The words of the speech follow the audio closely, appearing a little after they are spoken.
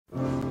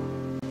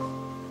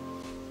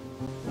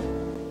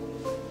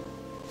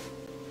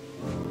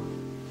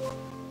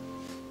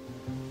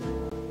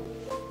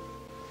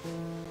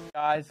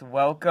Guys,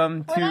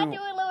 welcome to... We're not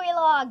doing Louis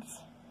Logs.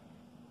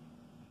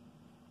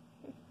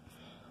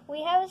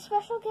 We have a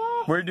special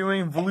guest. We're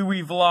doing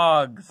Louis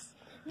Vlogs.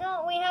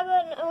 No,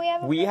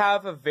 We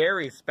have a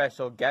very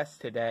special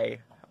guest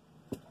today.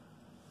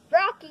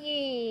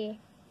 Rocky.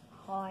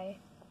 Hi.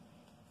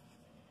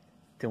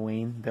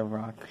 Dwayne The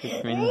Rock.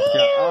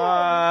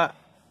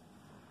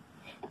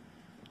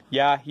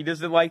 Yeah, he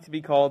doesn't like to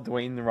be called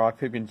Dwayne The Rock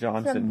Pippen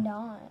Johnson. From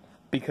not.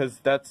 Because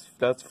that's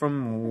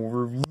from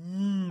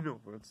Warreno.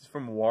 It's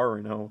from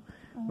Warreno.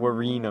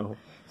 Warreno.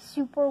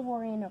 Super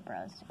Warreno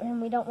Bros.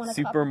 And we don't want to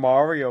Super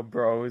Mario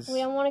Bros. We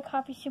don't want to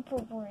copy Super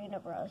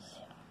Warreno Bros.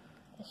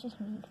 That's just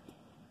mean.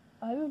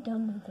 I haven't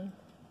done nothing.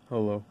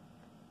 Hello.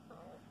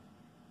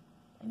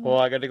 Well,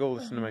 I gotta go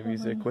listen to my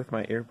music with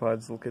my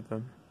AirPods. Look at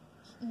them.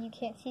 You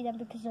can't see them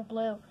because they're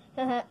blue.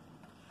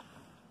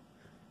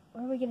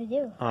 What are we gonna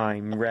do?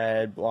 I'm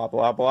red, blah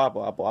blah blah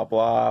blah blah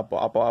blah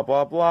blah blah blah blah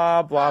blah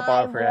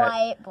blah. I'm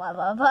white, blah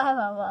blah blah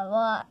blah blah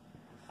blah.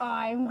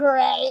 I'm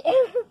gray.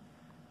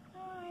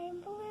 I'm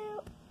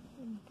blue.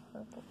 I'm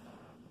purple.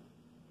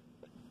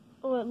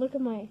 Oh, look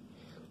at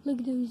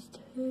those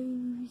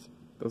toes.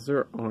 Those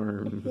are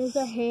arms. Those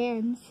are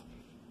hands.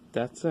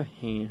 That's a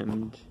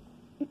hand.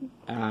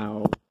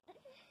 Ow.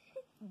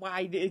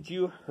 Why did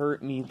you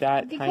hurt me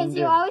that because kind of? Because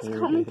you always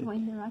call me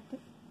Dwayne The Rock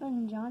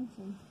Pippen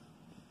Johnson.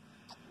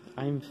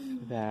 I'm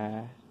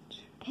fat.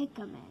 Pick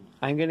a man.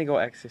 I'm gonna go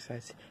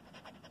exercise.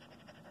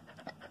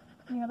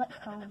 You're like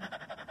home.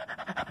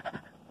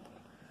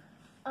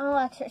 I'll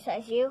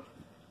exercise you.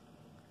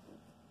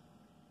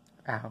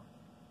 Ow.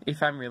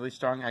 If I'm really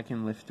strong, I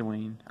can lift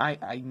Dwayne.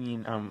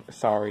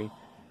 Sorry.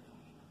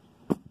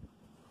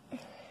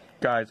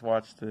 Guys,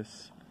 watch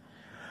this.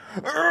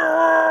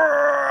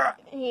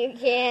 You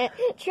can't.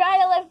 Try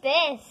to lift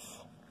this.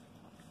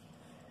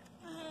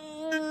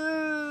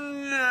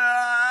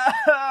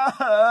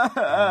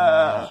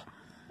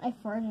 I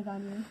farted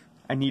on you.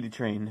 I need to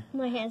train.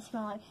 My hands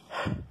smell like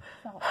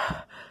salt.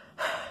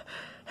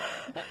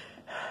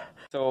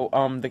 So,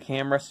 the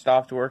camera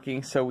stopped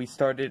working, so we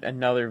started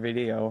another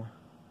video.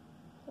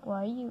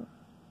 Why are you?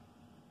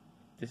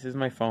 This is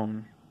my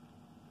phone.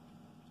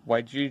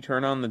 Why'd you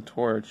turn on the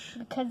torch?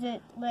 Because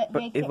it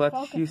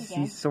lets you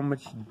see so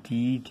much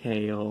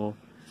detail.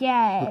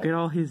 Yeah. Look at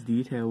all his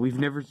detail. We've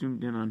never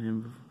zoomed in on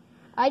him before.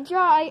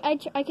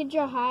 I could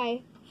draw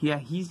high. Yeah,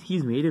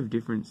 he's made of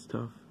different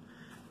stuff.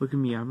 Look at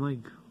me. I'm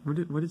like, what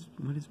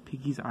is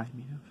Piggy's eye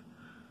made of?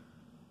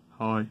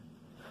 Hi.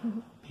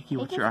 Piggy,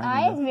 what's your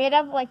eye made of? Is made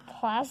of like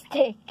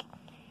plastic.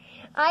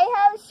 I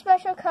have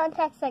special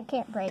contacts that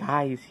can't break.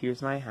 Guys,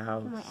 here's my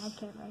house. My eye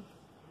can't break.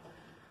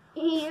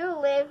 You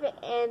live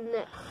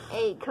in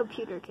a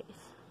computer case.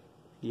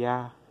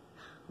 Yeah.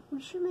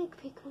 We should make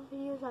Pikmin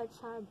videos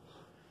outside.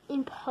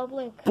 In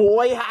public.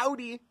 Boy,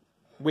 howdy!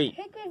 Wait,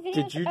 Pikmin videos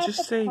did you at just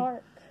the say...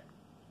 park.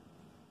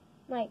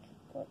 Like,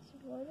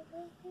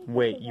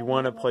 Wait, you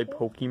want to play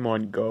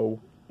Pokemon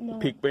Go? No.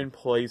 Pikmin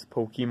plays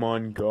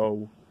Pokemon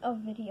Go. A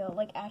video,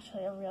 like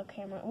actually a real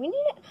camera. We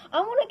need it.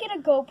 I want to get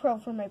a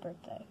GoPro for my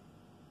birthday.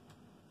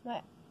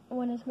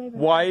 When is my birthday?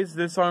 Why is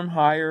this arm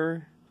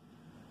higher?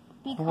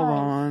 Because hold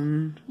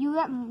on. You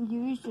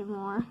used it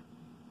more.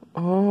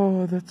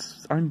 Oh,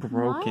 I'm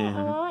broken.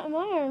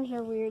 My arms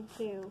are weird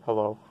too.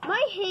 Hello.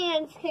 My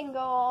hands can go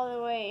all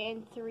the way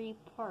in 3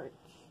 parts.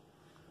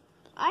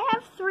 I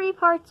have 3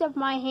 parts of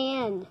my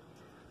hand.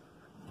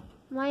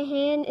 My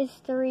hand is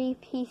 3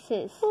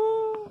 pieces.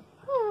 You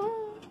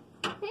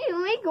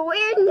make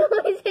weird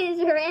noises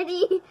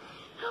already.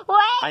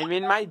 What? I'm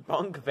in my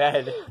bunk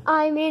bed.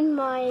 I'm in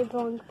my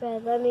bunk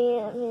bed. Let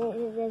me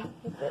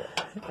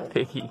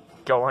Piggy,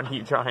 go on,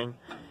 keep trying.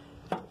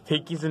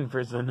 Piggy's in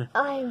prison.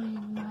 I'm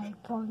in my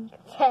bunk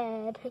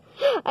bed.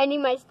 I need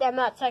my stem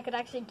out so I could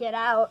actually get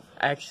out.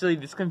 Actually,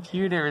 this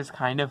computer is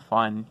kind of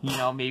fun. You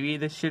know, maybe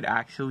this should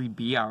actually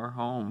be our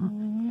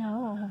home.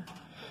 No.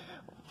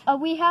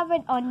 We have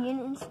an onion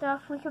and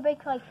stuff. We could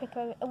make like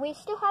we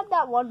still have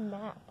that one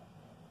map.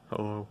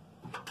 Hello.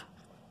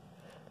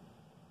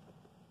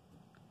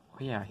 Oh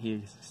yeah, he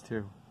exists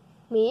too.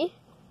 Me?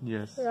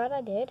 Yes. Right,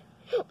 I did.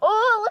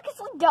 Oh, look at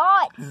some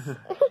dots.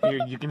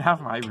 Here, you can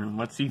have my room.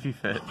 Let's see if you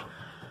fit.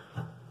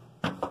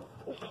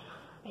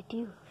 I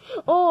do.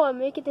 Oh, I'm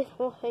making this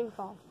whole thing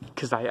fall.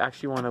 Because I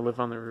actually want to live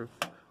on the roof.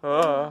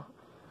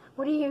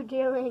 What are you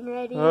doing,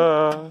 Ready?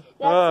 That's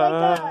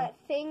like a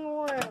thing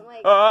where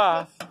like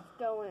this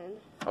going.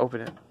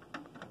 Open it.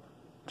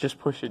 Just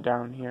push it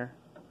down here.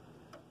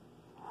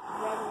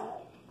 Ready.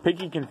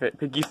 Piggy can fit.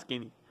 Piggy's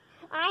skinny.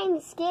 I'm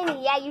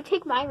skinny. Yeah, you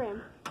take my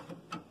room.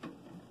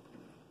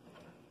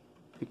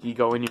 Piggy,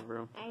 go in your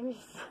room. I'm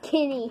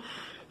skinny.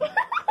 Look,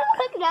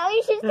 now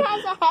he just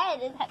has a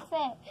head, and that's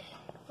it.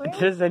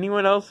 Does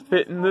anyone else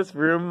fit in this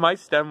room? My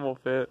stem will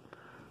fit.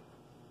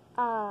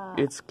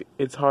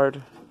 It's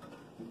hard.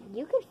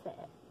 You could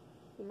fit.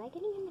 Am I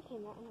getting in the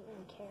camera? I don't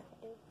really care if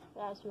I do.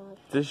 That's much.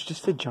 There's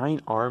just a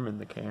giant arm in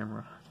the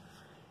camera.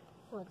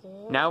 What's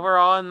it? Now we're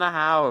all in the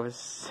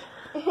house.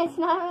 It's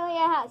not really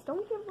a house.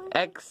 Don't give me.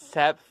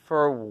 Except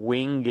for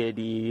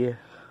Wingity.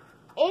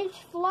 It's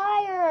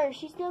Flyer.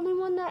 She's the only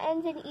one that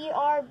ends in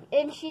ER,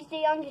 and she's the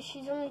youngest.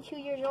 She's only 2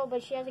 years old,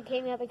 but she hasn't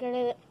came out because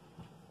of it.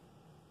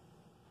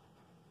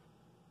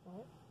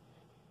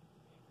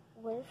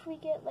 What if we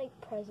get, like,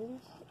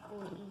 presents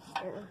on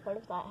Easter? What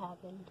if that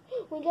happened?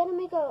 We gotta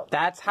make a...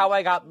 That's how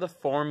I got the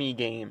Formy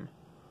game.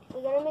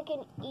 We gotta make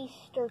an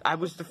Easter... I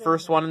was the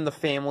first one in the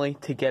family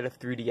to get a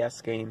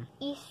 3DS game.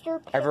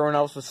 Easter... Everyone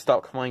else was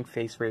stuck playing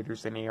Face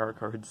Raiders and AR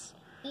cards.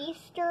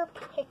 Easter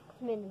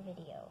Pikmin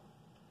video.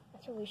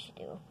 That's what we should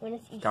do. When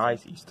is Easter?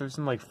 Guys, Easter's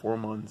in, like, 4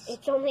 months.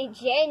 It's only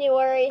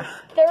January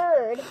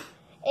 3rd.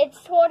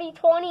 It's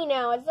 2020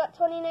 now. It's not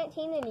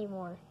 2019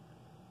 anymore.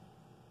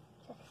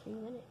 It's like 3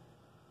 minutes.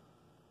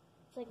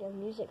 It's like a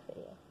music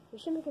video. We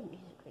should make a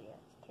music video.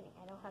 Just kidding.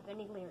 I don't have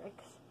any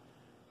lyrics.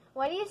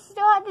 Why do you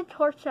still have the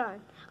torch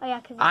on? Oh, yeah,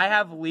 because... I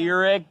have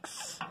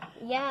lyrics.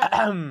 Yeah.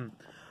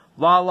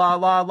 La la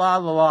la la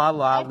la la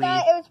la. I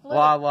thought it was blue.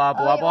 La la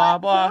blah blah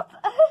blah.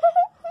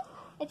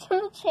 It's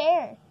on the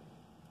chair.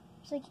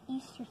 It's like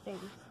Easter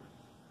things. Is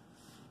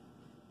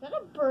that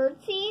a bird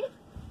seed?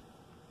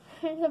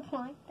 It's a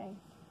blind thing.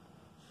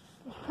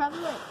 It's probably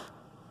like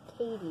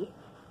Katie.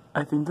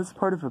 I think that's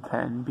part of a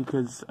pen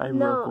because I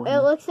No, wrote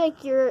it looks like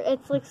put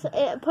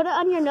it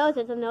on your nose.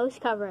 It's a nose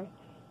cover.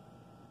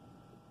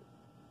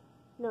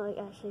 No, like,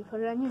 actually,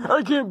 put it on your nose.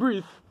 I can't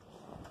breathe.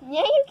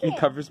 Yeah, you can. It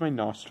covers my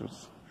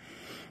nostrils.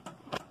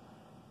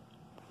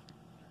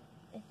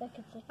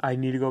 I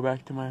need to go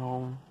back to my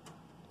home.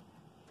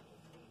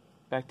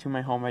 Back to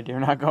my home. I dare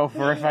not go,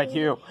 for if I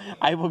do,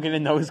 I will get a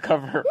nose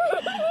cover.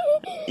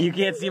 You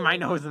can't see my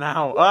nose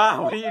now. Ah,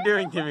 what are you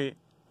doing to me?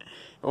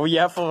 Oh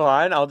yeah, full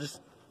on. I'll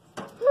just...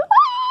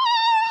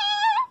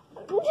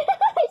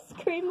 I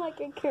scream like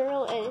a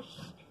girl-ish.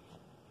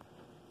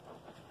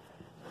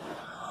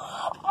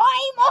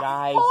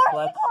 Guys,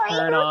 let's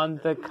turn on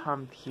the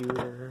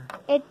computer.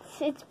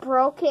 It's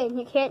broken.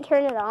 You can't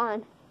turn it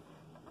on.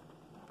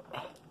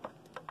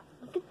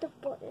 Look at the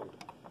button.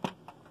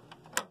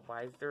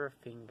 Why is there a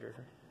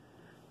finger?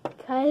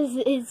 Because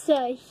it's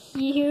a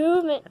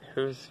human.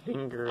 Whose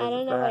finger is that? I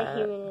don't know what a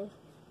human is.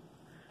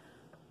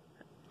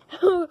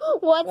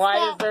 What's Why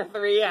that? is there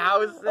 3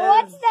 houses?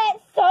 What's that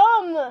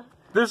thumb?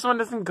 This one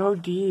doesn't go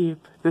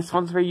deep. This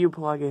one's where you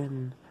plug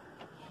in.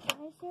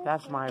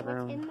 That's my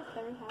room. What's in the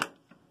third house?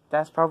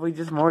 That's probably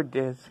just more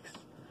discs.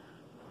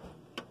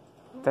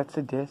 That's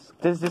a disc.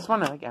 Does this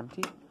one like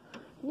empty?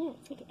 Yeah,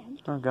 it's like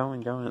empty. Oh, go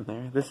in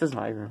there. This is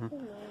my room.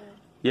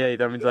 Yeah,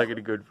 that means I get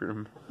a good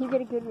room. You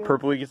get a good room.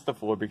 Purple gets the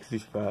floor because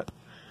he's fat.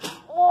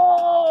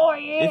 Oh,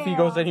 yeah. If he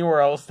goes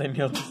anywhere else, then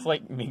he'll just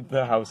like make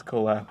the house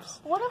collapse.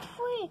 What if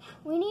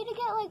we need to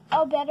get like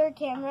a better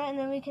camera and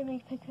then we can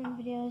make Pikmin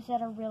videos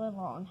that are really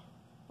long.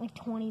 Like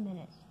 20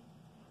 minutes.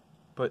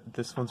 But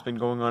this one's been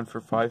going on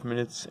for 5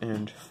 minutes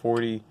and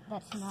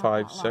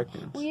 45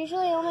 seconds. We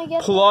usually only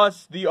get...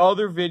 Plus the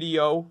other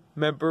video.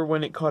 Remember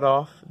when it cut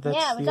off?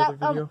 That's the other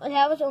video.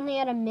 That was only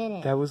at a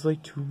minute. That was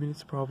like 2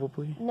 minutes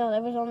probably. No,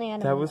 that was only at a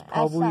minute. That was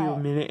probably a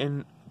minute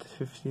and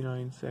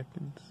 59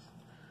 seconds.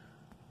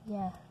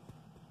 Yeah.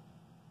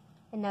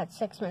 And now it's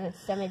 6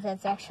 minutes. That means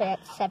that's actually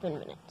at 7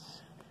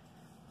 minutes.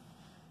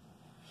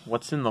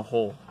 What's in the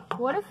hole?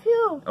 What if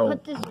you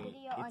put this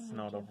video on YouTube? It's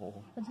not a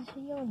hole. Put this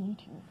video on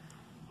YouTube.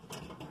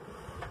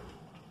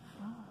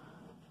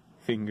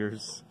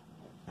 Fingers.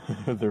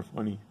 They're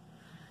funny.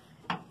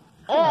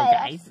 Hello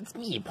guys, it's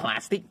me,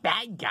 plastic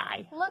bad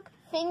guy. Look,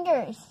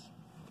 fingers.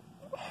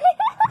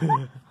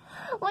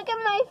 Look at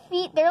my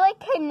feet. They're like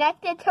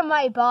connected to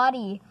my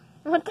body.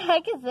 What the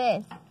heck is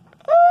this? Can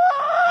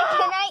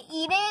I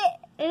eat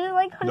it? Is it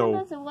like one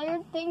of those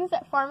weird things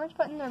that farmers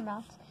put in their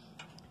mouths?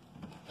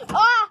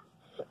 Ah!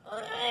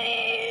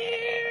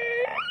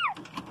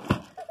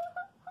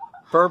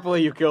 Purple,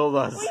 you killed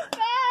us. We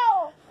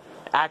fell!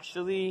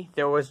 Actually,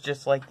 there was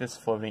just like this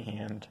floating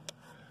hand.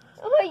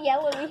 Oh,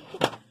 yellowy.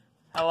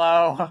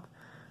 Hello.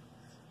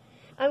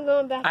 I'm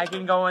going back. I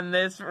can go in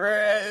this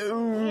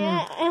room.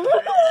 Yeah.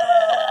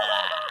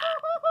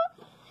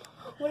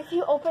 What if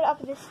you open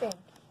up this thing?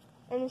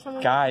 And then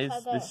someone Guys,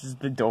 this is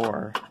the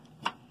door.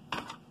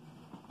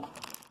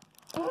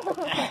 Oh,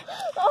 try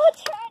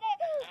it.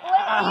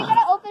 What, you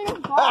gotta open this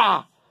box.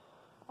 Ah!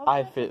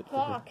 I Open fit this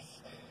box.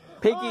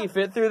 Piggy,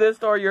 fit through this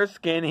door. You're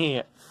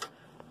skinny.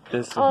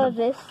 This Oh, one.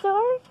 this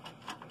door?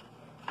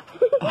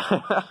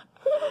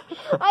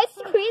 I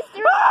squeezed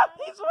through. Ah,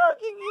 he's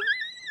working.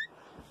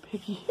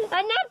 Piggy.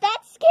 I'm not that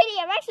skinny.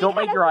 I'm actually. Don't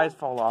make your eyes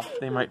fall off.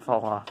 They might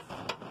fall off.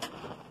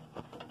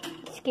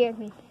 Scared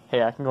me.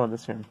 Hey, I can go in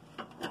this room.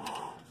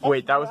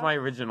 Wait, that was my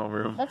original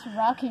room. That's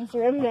Rocky's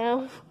room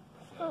now.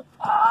 Help.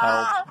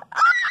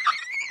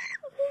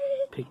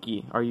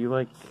 Piggy, are you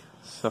like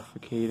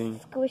suffocating?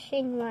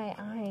 Squishing my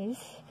eyes.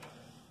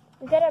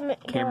 Is that a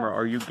Camera,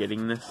 are you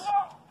getting this?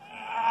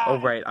 Oh,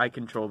 right, I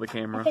control the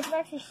camera. I think I'm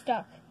actually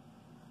stuck.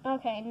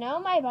 Okay, now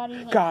my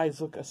body's like...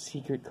 Guys, look, a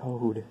secret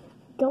code.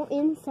 Go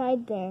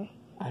inside there.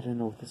 I don't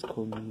know what this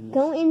code means.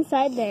 Go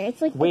inside there.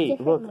 It's like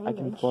wait, look, language. I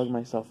can plug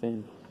myself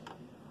in.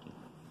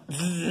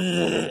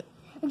 Go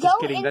Just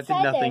kidding, that did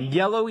inside nothing. there.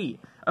 Yellowy.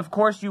 Of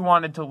course you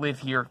wanted to live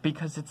here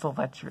because it's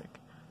electric.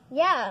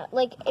 Yeah,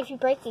 like if you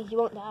break these, you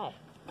won't die.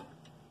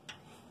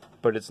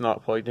 But it's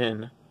not plugged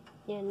in.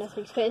 Yeah,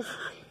 nothing's fizz.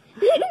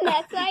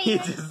 That's why He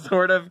just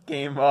sort of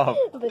came up.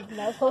 But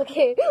no,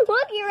 okay.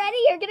 Look, you ready?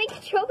 You're getting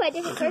controlled by a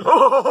different person.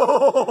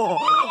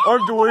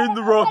 I'm doing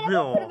the rock Put it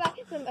mill. back,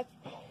 put it back.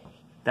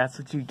 That's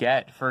what you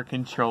get for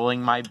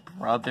controlling my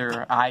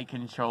brother. I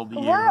controlled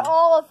you. We're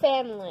all a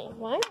family.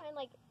 Why am I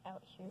like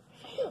out here?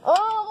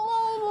 Oh,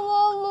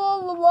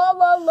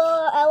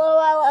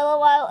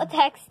 LOL,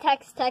 text.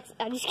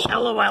 I'm just kidding.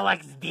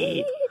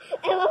 LOLXD.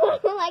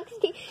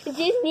 LOLXD,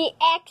 Disney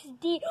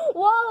XD.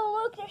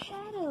 Whoa, look, the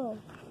shadow.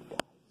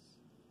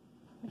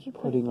 What'd you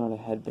put? Putting on a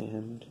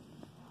headband.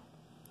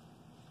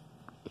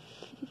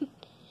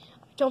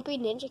 Don't be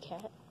Ninja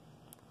Cat.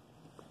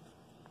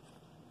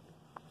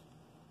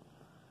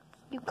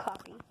 You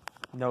copy.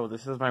 No,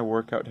 this is my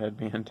workout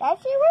headband.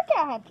 That's your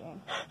workout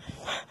headband.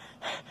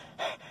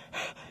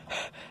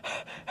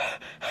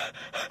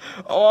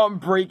 Oh, I'm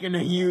breaking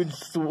a huge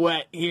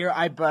sweat here.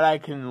 I bet I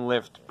can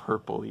lift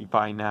purpley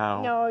by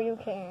now. No, you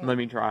can't. Let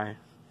me try.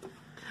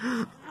 Don't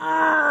rip the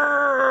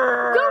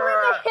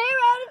hair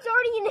out. It's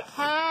already in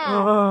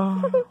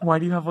half. Why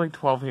do you have like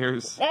 12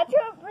 hairs? That's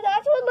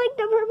what like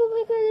the purple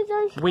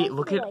liquid is. Wait,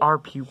 look at our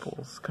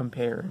pupils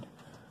compared.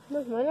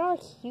 Look, mine are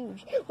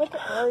huge. Look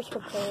at ours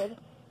compared.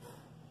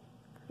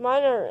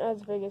 Mine are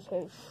as big as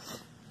his.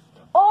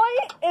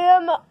 I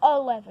am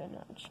 11.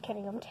 I'm just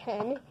kidding. I'm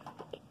 10.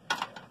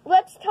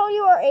 Let's tell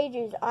you our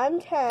ages. I'm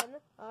 10.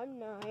 I'm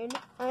 9.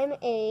 I'm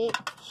 8.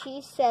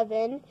 She's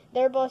 7.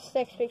 They're both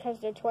 6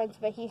 because they're twins,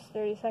 but he's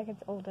 30 seconds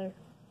older.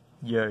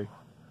 Yay.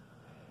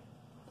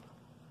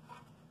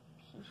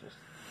 She's just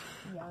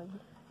young.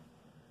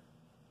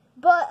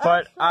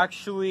 But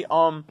actually,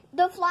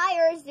 the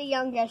flyer is the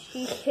youngest.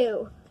 She's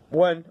 2.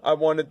 when I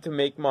wanted to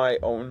make my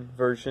own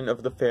version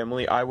of the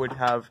family, I would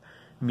have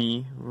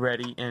me,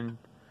 Reddy, and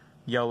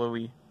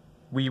Yellowy.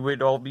 We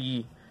would all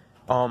be,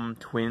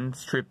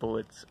 twins,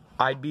 triplets.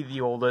 I'd be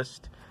the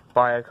oldest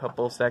by a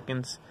couple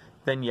seconds,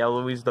 then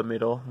Yellowy's the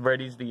middle.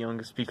 Reddy's the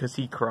youngest because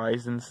he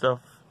cries and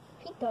stuff.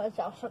 He does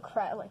also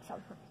cry like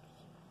sometimes.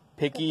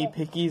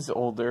 Picky's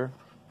older.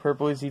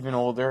 Purple is even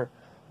older.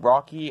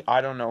 Rocky, I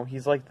don't know,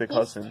 he's like the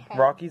cousin. 10.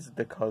 Rocky's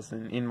the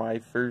cousin in my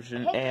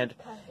version, Picky's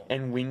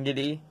and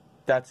Wingedy,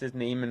 that's his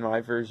name in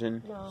my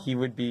version. No. He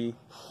would be,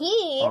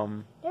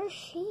 There's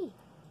she.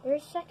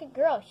 There's second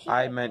girl.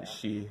 I meant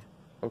she.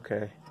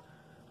 Okay.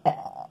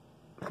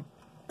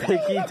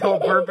 Picky,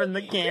 don't burp in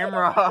the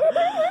camera.